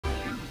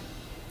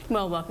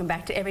Well, welcome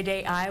back to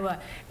Everyday Iowa.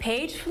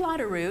 Paige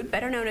Flotterud,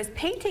 better known as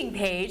Painting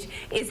Paige,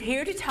 is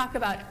here to talk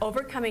about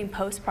overcoming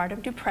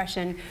postpartum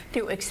depression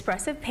through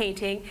expressive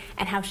painting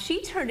and how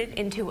she turned it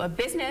into a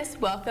business.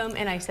 Welcome,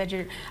 and I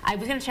said I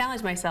was going to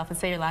challenge myself and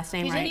say your last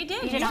name right. You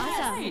did. You did.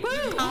 Awesome.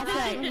 Woo!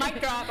 Awesome.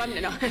 Mic drop.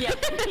 No.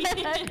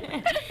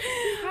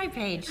 Hi,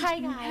 Paige.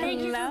 Hi, guys.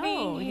 Thank you for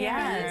being here.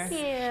 Yes.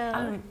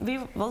 Thank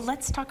you. Well,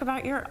 let's talk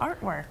about your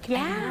artwork.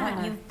 Yeah. And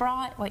what you've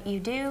brought, what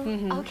you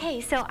do. Okay,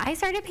 so I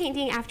started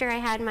painting after I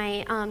had my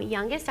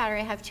youngest daughter.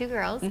 I have two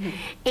girls,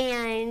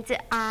 and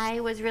I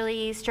was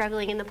really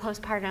struggling in the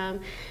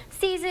postpartum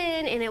season,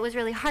 and it was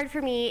really hard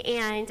for me.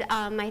 And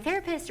my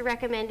therapist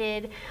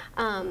recommended,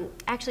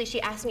 actually, she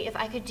asked me if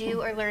I could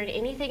do or learn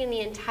anything in the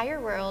entire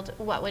world,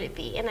 what would it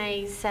be? And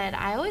I said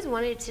I always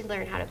wanted to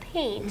learn how to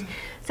paint,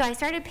 so I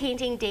started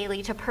painting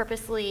daily to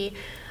purposely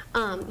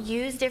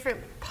use different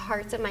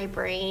parts of my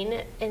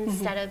brain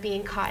instead of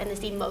being caught in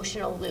this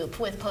emotional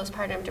loop with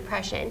postpartum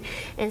depression.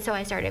 And so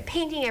I started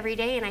painting every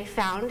day, and I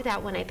found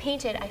that when I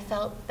painted, I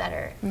felt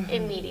better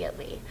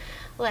immediately.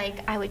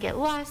 Like, I would get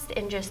lost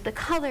in just the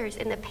colors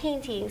and the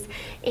paintings,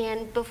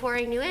 and before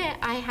I knew it,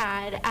 I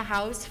had a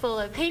house full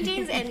of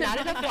paintings and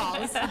not enough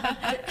walls.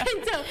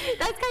 And so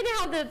that's kind of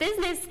how the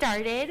business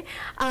started.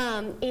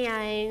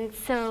 And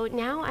so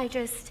now I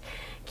just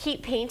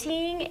keep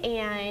painting,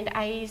 and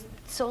I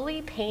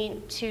solely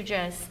paint to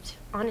just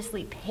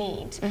honestly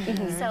paint.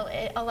 So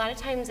a lot of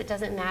times it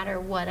doesn't matter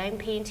what I'm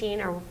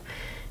painting, or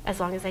as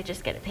long as I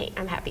just get to paint,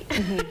 I'm happy.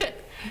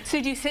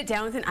 So do you sit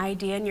down with an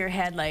idea in your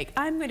head like,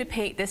 I'm going to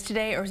paint this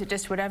today, or is it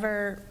just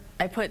whatever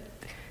I put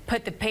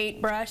the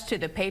paintbrush to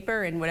the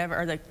paper and whatever,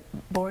 or the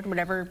board,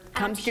 whatever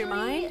comes to your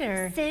mind?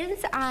 Or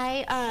since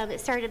I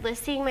started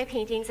listing my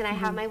paintings, and I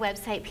have my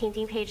website,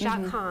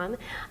 paintingpaige.com,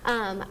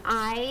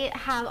 I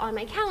have on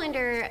my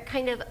calendar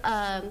kind of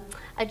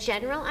a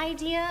general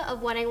idea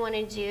of what I want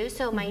to do.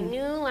 So my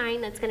new line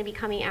that's going to be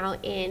coming out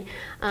in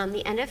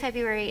the end of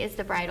February is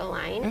the bridal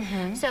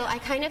line. So I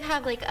kind of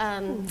have like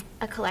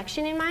a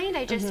collection in mind.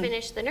 I just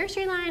finished the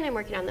nursery line, I'm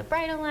working on the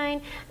bridal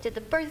line, did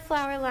the birth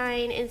flower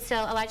line, and so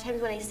a lot of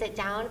times when I sit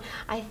down,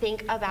 I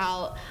think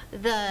about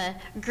the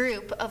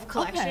group of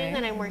collection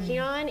that I'm working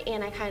on,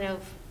 and I kind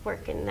of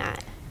work in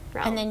that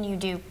realm. And then you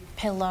do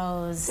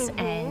pillows,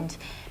 and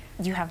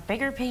you have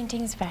bigger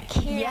paintings back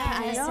here. yeah,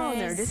 I know,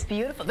 they're just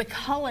beautiful. The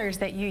colors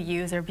that you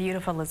use are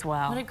beautiful as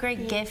well. What a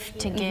great gift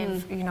to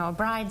give, you know, a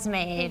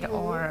bridesmaid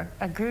or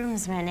a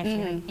groomsman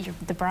if you're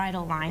the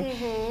bridal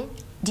line.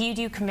 Do you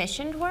do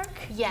commissioned work?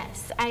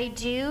 Yes, I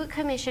do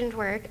commissioned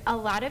work. A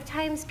lot of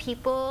times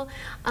people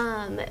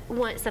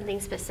want something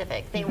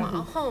specific. They want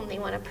a home, they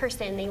want a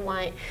person, they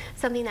want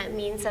something that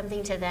means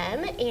something to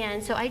them.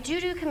 And so I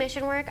do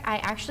commission work. I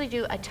actually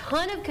do a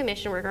ton of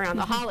commission work around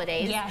the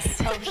holidays.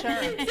 Yes. Oh, sure.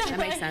 That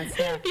makes sense,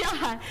 yeah.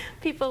 Yeah,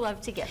 people love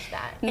to gift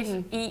that.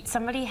 If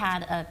somebody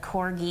had a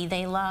corgi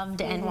they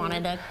loved and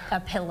wanted a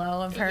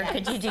pillow of her,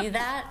 could you do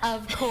that?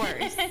 Of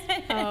course.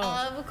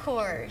 Of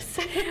course.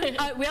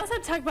 We also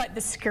have to talk about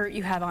the skirt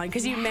you have on,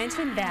 because you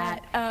mentioned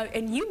that,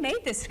 and you made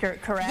this skirt,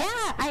 correct?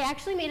 Yeah, I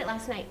actually made it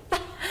last night.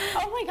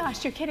 Oh my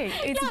gosh, you're kidding.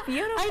 It's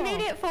beautiful. I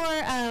made it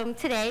for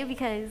today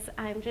because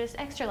I'm just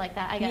extra like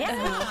that, I guess.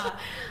 Yeah.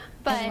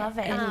 But I love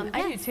it.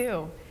 I do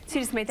too. So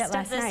you just made that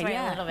Step last this night, way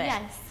a little bit.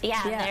 Yes.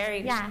 Yeah, Yeah. there.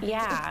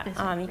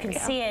 Yeah. You can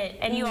see it,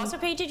 and you also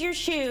painted your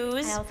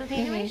shoes. I also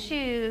painted my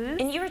shoes.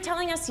 And you were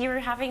telling us you were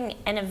having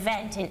an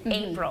event in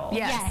April.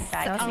 Yes.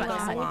 That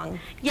goes along.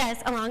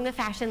 Yes, along the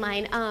fashion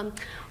line.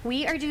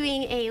 We are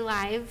doing a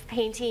live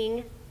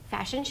painting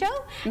fashion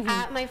show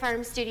at my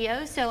farm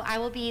studio, so I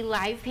will be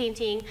live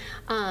painting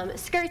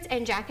skirts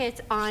and jackets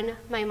on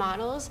my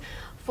models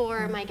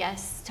for my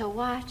guests to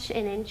watch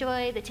and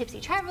enjoy. The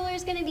Tipsy Traveler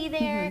is going to be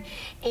there,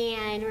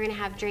 and we're going to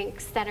have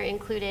drinks that are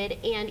included,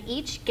 and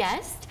each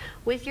guest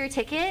with your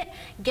ticket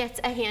gets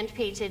a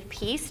hand-painted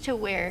piece to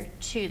wear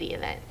to the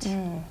event.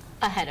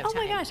 Ahead of time. Oh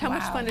my gosh, how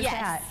much fun is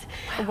that?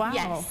 Wow.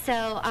 Yes, so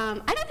I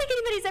don't think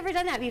anybody's ever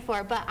done that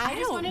before, but I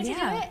just wanted to do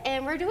it,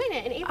 and we're doing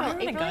it in April.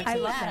 April 18th. I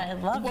love that. I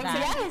love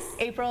that. Yes.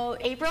 April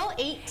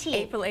 18th.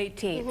 April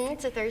 18th.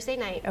 It's a Thursday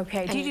night.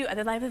 Okay, do you do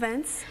other live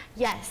events?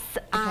 Yes,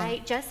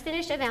 I just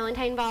finished a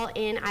Valentine Ball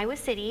in Iowa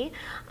City.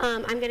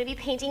 I'm going to be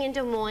painting in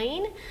Des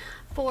Moines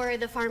for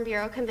the Farm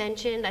Bureau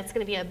Convention. That's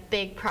going to be a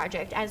big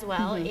project as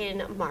well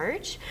in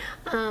March.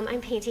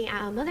 I'm painting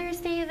at a Mother's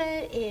Day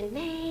event in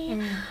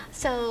May.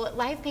 So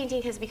live painting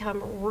has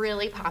become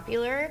really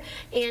popular,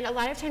 and a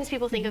lot of times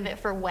people think of it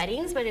for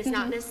weddings, but it's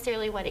not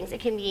necessarily weddings. It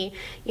can be,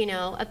 you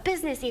know, a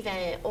business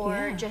event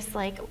or just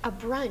like a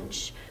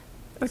brunch.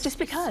 Or just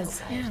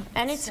because.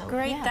 And it's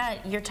great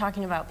that you're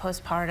talking about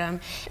postpartum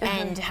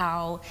and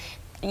how,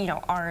 you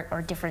know, art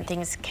or different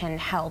things can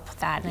help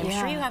that. And I'm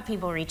sure you have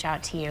people reach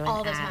out to you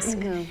and ask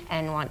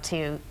and want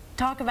to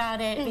talk about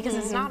it because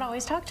it's not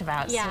always talked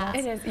about. Yeah, so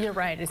it is. You're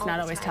right. It's not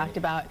always talked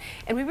about,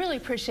 and we really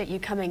appreciate you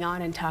coming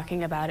on and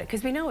talking about it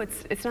because we know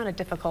it's not a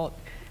difficult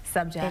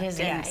subject. It is,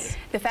 yes.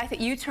 The fact that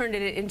you turned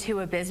it into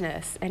a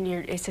business, and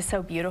it's just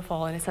so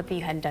beautiful, and it's something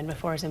you hadn't done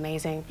before is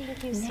amazing.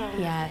 Thank you so much.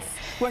 Yes.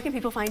 Where can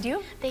people find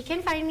you? They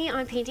can find me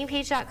on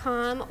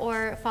paintingpaige.com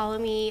or follow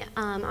me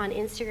on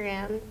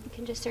Instagram. You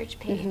can just search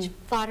Paige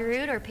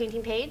Flotterud or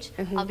Painting Paige.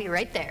 I'll be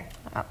right there.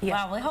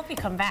 Well, we hope you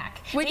come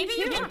back. Maybe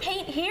you can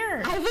paint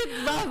here. I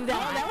would love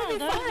that. That would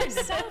be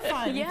fun. So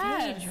fun.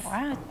 Yes. Paige,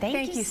 wow,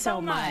 thank you so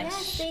much.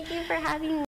 Yes, thank you for having me.